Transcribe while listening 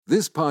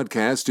This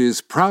podcast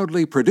is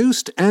proudly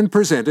produced and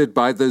presented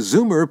by the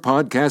Zoomer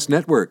Podcast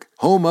Network,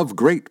 home of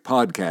great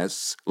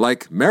podcasts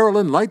like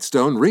Marilyn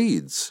Lightstone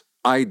Reads,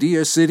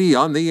 Idea City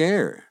on the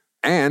Air,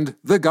 and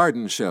The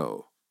Garden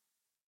Show.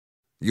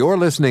 You're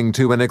listening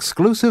to an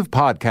exclusive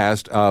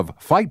podcast of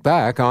Fight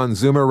Back on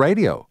Zoomer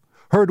Radio,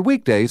 heard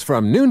weekdays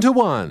from noon to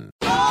 1.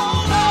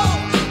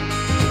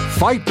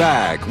 Fight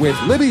Back with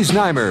Libby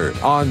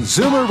Znaimer on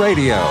Zoomer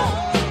Radio.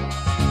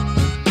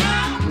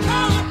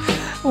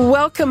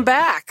 Welcome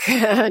back.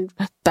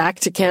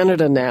 Back to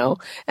Canada now.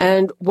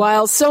 And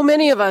while so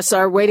many of us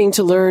are waiting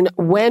to learn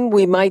when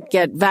we might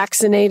get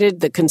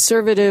vaccinated, the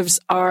Conservatives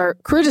are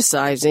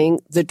criticizing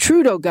the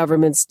Trudeau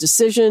government's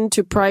decision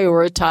to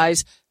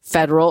prioritize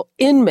federal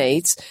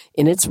inmates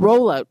in its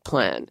rollout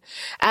plan.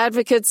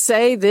 Advocates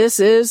say this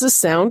is a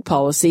sound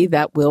policy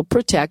that will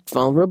protect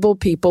vulnerable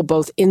people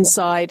both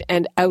inside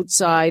and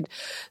outside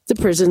the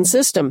prison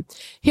system.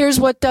 Here's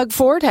what Doug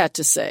Ford had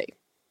to say.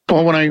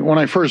 Well, when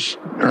I first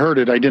heard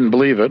it, I didn't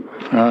believe it.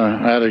 I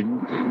had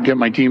to get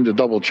my team to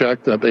double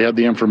check that they had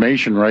the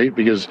information right,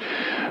 because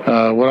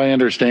what I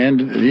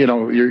understand,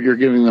 you're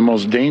giving the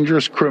most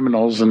dangerous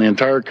criminals in the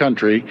entire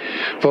country,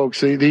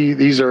 folks.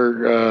 These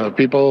are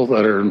people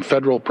that are in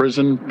federal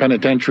prison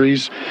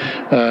penitentiaries.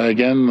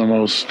 Again, the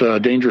most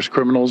dangerous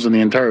criminals in the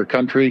entire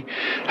country.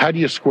 How do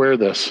you square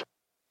this?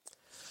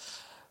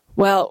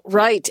 Well,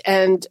 right.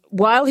 And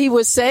while he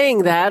was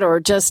saying that,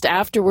 or just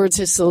afterwards,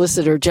 his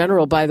Solicitor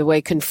General, by the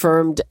way,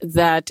 confirmed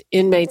that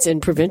inmates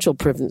in provincial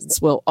prisons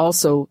will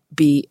also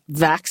be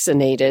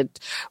vaccinated.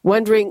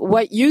 Wondering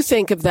what you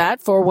think of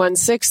that.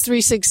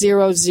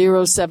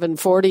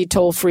 416-360-0740,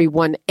 toll free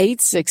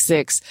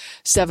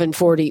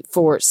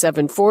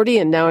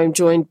 1-866-740-4740. And now I'm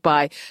joined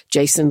by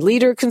Jason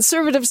Lietaer,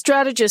 Conservative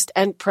strategist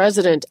and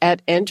president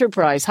at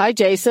Enterprise. Hi,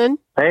 Jason.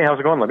 Hey, how's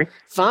it going, Libby?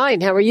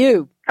 Fine. How are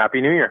you?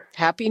 Happy New Year.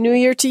 Happy New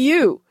Year to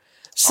you.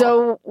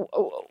 So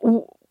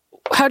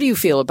how do you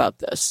feel about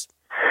this?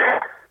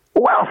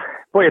 Well,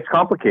 boy, it's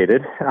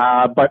complicated,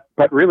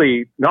 but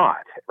really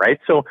not, right?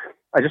 So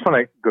I just want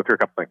to go through a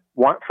couple things.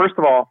 First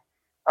of all,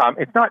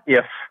 it's not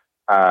if,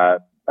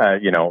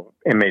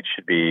 inmates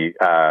should be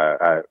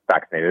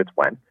vaccinated, it's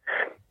when.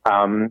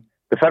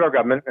 The federal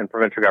government and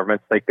provincial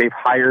governments, they've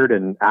hired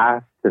and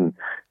asked, and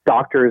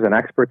doctors and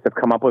experts have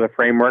come up with a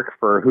framework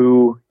for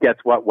who gets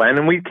what when.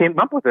 And we came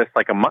up with this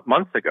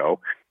months ago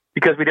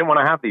because we didn't want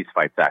to have these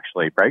fights,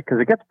 actually, right?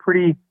 Because it gets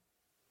pretty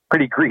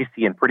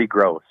greasy and pretty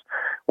gross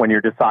when you're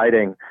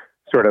deciding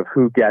sort of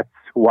who gets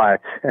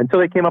what. And so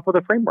they came up with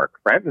a framework,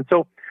 right? And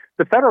so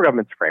the federal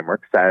government's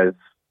framework says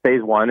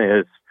phase one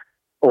is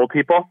old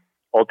people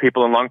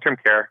in long-term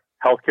care,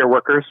 healthcare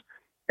workers,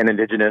 and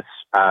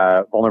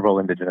vulnerable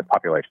Indigenous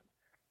populations.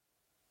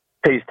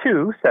 Phase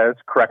two says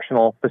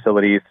correctional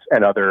facilities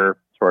and other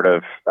sort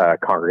of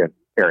congregate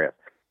areas.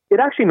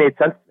 It actually made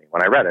sense to me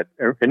when I read it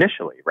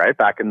initially, right,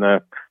 back in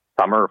the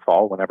summer or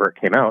fall, whenever it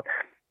came out.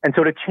 And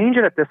so to change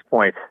it at this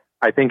point,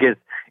 I think is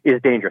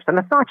dangerous. And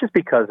it's not just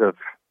because of,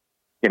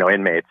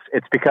 inmates.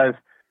 It's because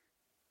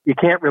you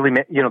can't really,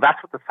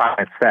 that's what the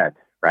science said,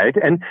 right?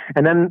 And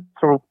then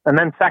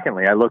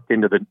secondly, I looked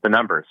into the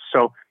numbers.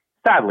 So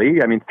sadly,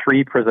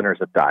 3 prisoners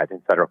have died in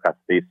federal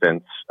custody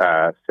since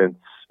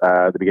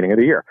the beginning of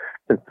the year,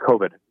 since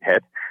COVID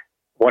hit.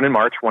 1 in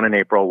March, 1 in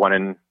April, one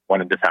in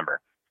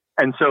December.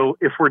 And so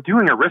if we're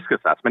doing a risk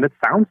assessment, it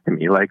sounds to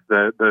me like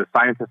the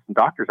scientists and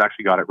doctors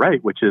actually got it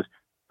right, which is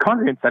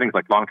congregate settings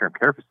like long-term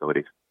care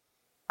facilities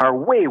are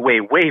way,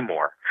 way, way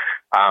more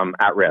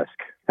at risk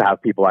to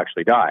have people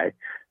actually die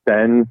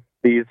than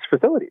these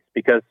facilities.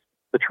 Because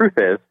the truth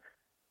is,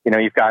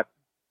 you've got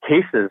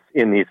cases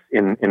in these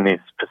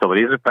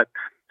facilities. But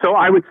so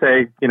I would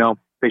say,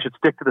 they should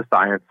stick to the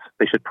science.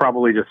 They should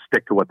probably just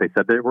stick to what they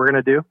said they were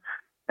going to do,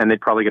 and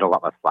they'd probably get a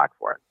lot less flack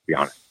for it, to be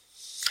honest.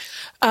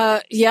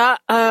 I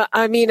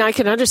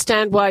can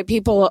understand why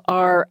people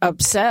are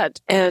upset,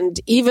 and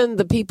even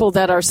the people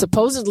that are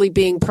supposedly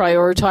being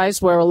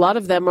prioritized, where a lot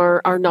of them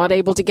are not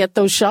able to get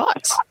those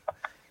shots.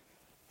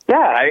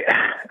 Yeah,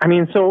 and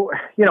this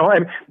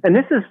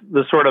is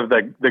the sort of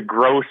the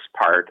gross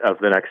part of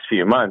the next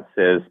few months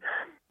is,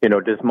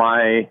 does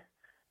my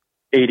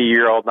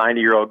 80-year-old,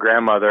 90-year-old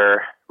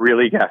grandmother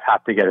really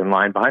have to get in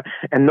line behind?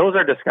 And those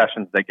are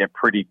discussions that get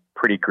pretty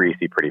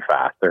greasy pretty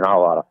fast. They're not a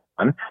lot of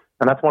fun.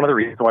 And that's one of the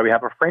reasons why we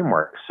have a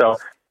framework. So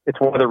it's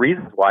one of the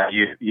reasons why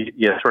you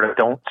sort of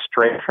don't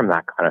stray from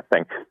that kind of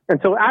thing.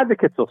 And so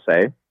advocates will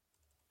say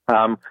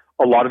a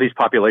lot of these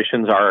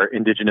populations are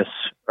Indigenous,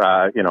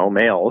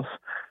 males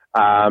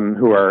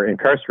who are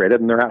incarcerated,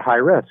 and they're at high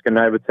risk. And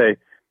I would say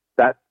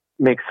that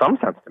makes some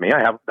sense to me.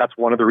 That's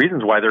one of the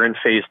reasons why they're in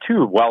phase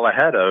two, well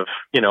ahead of,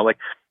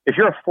 if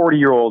you're a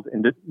 40-year-old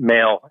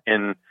male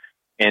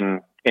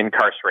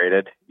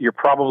incarcerated, you're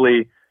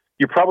probably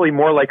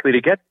more likely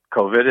to get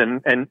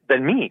COVID and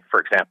than me,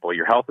 for example.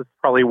 Your health is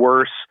probably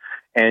worse,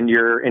 and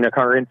you're in a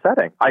congregate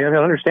setting. I don't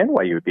understand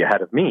why you would be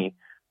ahead of me.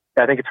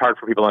 I think it's hard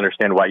for people to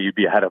understand why you'd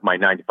be ahead of my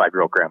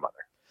 95-year-old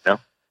grandmother.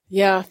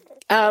 Yeah.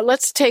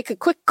 Let's take a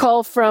quick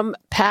call from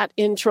Pat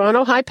in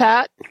Toronto. Hi,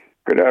 Pat.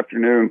 Good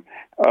afternoon.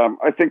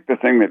 I think the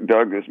thing that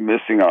Doug is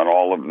missing on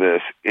all of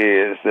this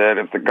is that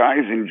if the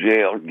guys in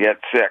jail get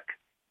sick,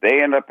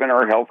 they end up in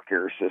our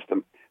healthcare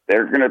system.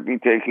 They're going to be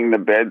taking the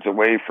beds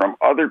away from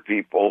other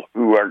people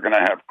who are going to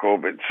have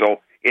COVID.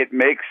 So it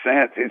makes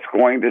sense. It's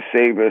going to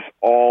save us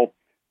all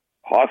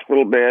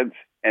hospital beds,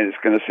 and it's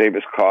going to save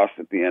us costs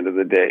at the end of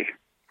the day.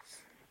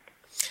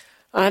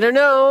 I don't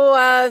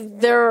know.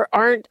 There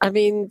aren't, I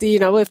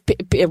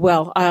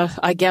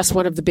guess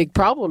one of the big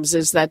problems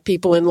is that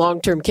people in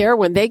long-term care,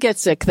 when they get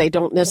sick, they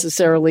don't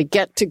necessarily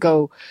get to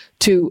go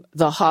to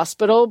the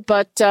hospital.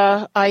 But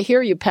I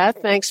hear you,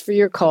 Pat. Thanks for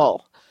your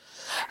call.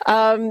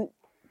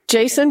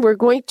 Jason, we're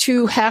going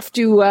to have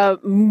to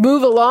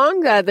move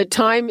along. The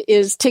time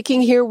is ticking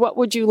here. What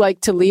would you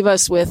like to leave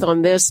us with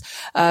on this?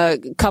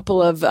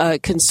 Couple of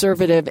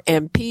Conservative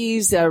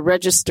MPs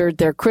registered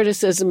their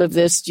criticism of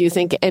this. Do you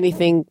think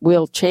anything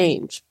will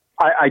change?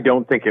 I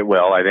don't think it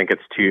will. I think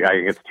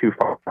it's too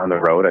far down the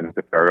road, and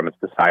the government's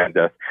decided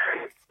to.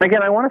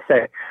 Again, I want to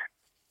say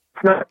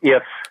it's not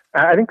if.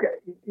 I think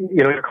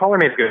your caller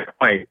made a good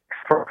point.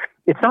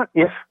 It's not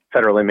if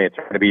federal inmates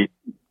are going to be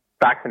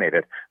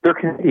vaccinated. They're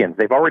Canadians.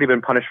 They've already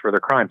been punished for their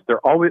crimes.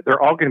 They're all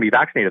going to be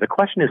vaccinated. The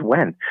question is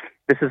when.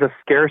 This is a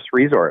scarce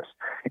resource,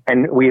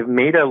 and we have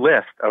made a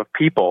list of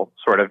people,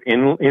 sort of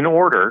in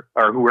order,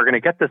 or who are going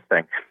to get this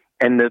thing.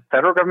 And the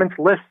federal government's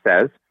list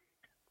says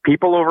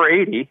people over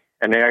 80,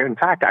 and in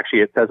fact,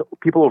 actually, it says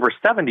people over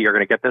 70 are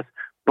going to get this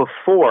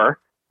before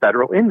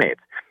federal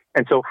inmates.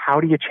 And so,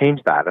 how do you change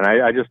that? And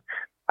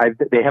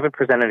they haven't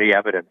presented any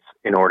evidence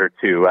in order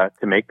to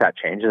make that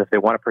change. And if they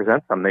want to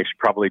present some, they should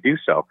probably do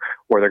so,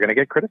 or they're going to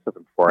get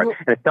criticism for it.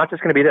 And it's not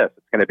just going to be this.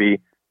 It's going to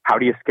be, how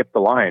do you skip the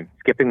line?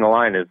 Skipping the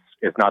line is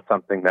not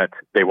something that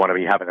they want to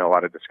be having a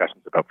lot of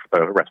discussions about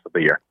for the rest of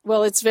the year.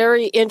 Well, it's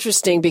very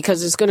interesting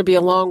because it's going to be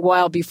a long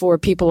while before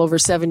people over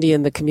 70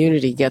 in the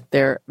community get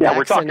their vaccinations.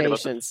 We're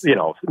talking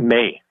about,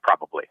 May,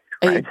 probably.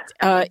 Right?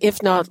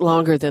 If not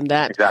longer than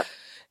that. Exactly.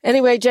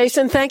 Anyway,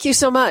 Jason, thank you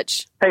so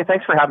much. Hey,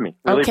 thanks for having me.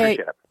 Really appreciate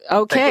it.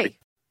 Okay.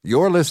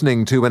 You're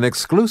listening to an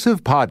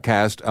exclusive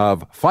podcast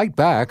of Fight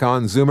Back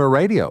on Zoomer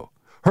Radio.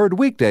 Heard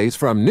weekdays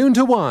from noon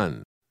to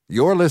 1.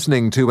 You're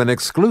listening to an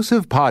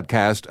exclusive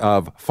podcast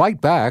of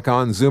Fight Back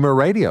on Zoomer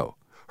Radio.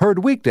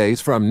 Heard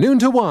weekdays from noon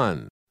to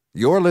 1.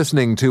 You're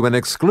listening to an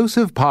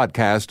exclusive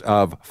podcast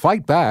of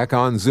Fight Back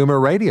on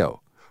Zoomer Radio.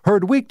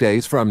 Heard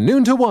weekdays from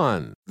noon to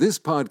 1. This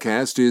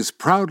podcast is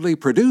proudly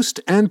produced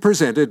and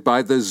presented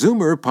by the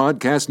Zoomer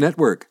Podcast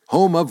Network,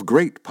 home of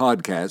great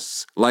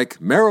podcasts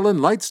like Marilyn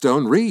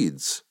Lightstone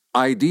Reads,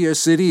 Idea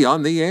City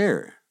on the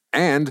Air,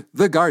 and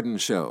The Garden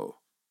Show.